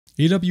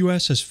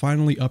AWS has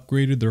finally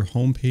upgraded their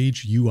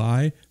homepage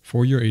UI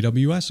for your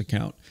AWS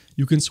account.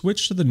 You can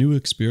switch to the new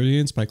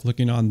experience by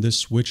clicking on this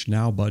Switch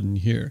Now button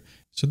here.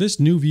 So this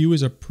new view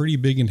is a pretty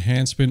big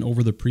enhancement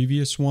over the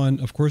previous one.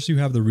 Of course, you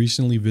have the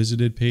recently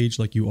visited page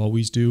like you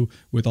always do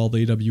with all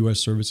the AWS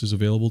services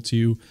available to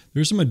you.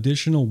 There's some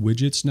additional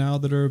widgets now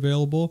that are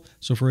available.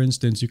 So for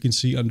instance, you can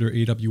see under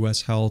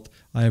AWS Health,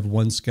 I have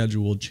one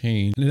scheduled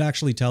change, and it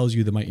actually tells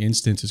you that my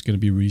instance is going to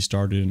be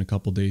restarted in a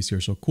couple days here.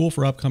 So cool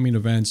for upcoming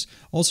events.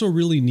 Also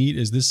really neat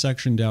is this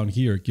section down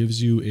here. It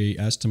gives you an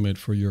estimate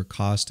for your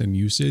cost and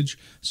usage.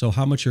 So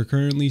how much you're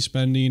currently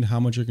spending, how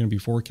much you're going to be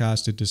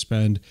forecasted to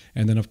spend,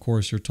 and then of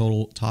course your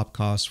total top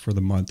cost for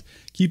the month.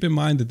 Keep in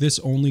mind that this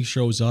only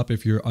shows up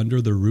if you're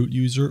under the root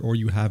user or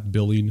you have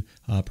billing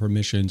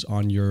permissions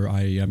on your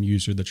IAM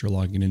user that you're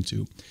logging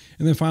into.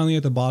 And then finally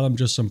at the bottom,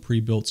 just some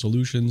pre-built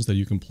solutions that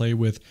you can play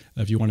with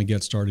if you want to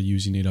get started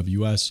using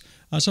AWS.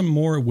 Some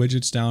more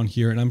widgets down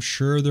here, and I'm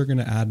sure they're going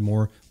to add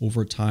more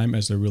over time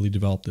as they really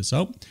develop this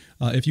out.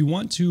 If you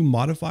want to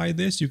modify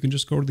this, you can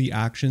just go to the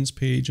actions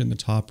page in the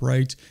top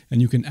right,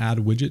 and you can add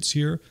widgets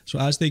here. So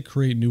as they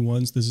create new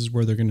ones, this is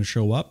where they're going to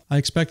show up. I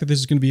expect that this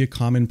is going to be a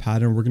common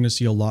pattern. We're going to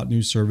see a lot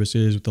new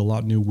services with a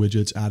lot new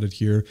widgets added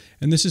here.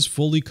 And this is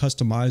fully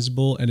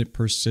customizable and it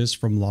persists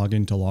from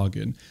login to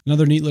login.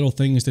 Another neat little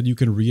thing is that you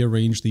can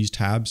rearrange these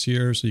tabs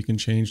here. So you can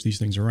change these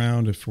things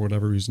around if for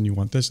whatever reason you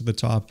want this at the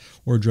top,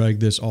 or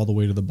drag this all the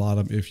way to the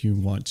bottom if you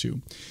want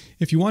to.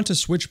 If you want to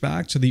switch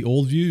back to the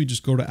old view, you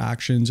just go to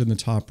actions in the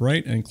top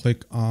right and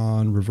click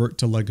on revert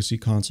to legacy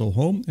console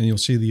home, and you'll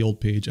see the old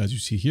page as you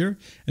see here.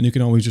 And you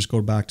can always just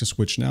go back to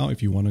switch now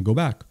if you want to go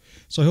back.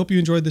 So I hope you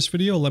enjoyed this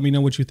video. Let me know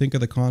what you think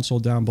of the console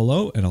down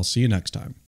below, and I'll see you next time.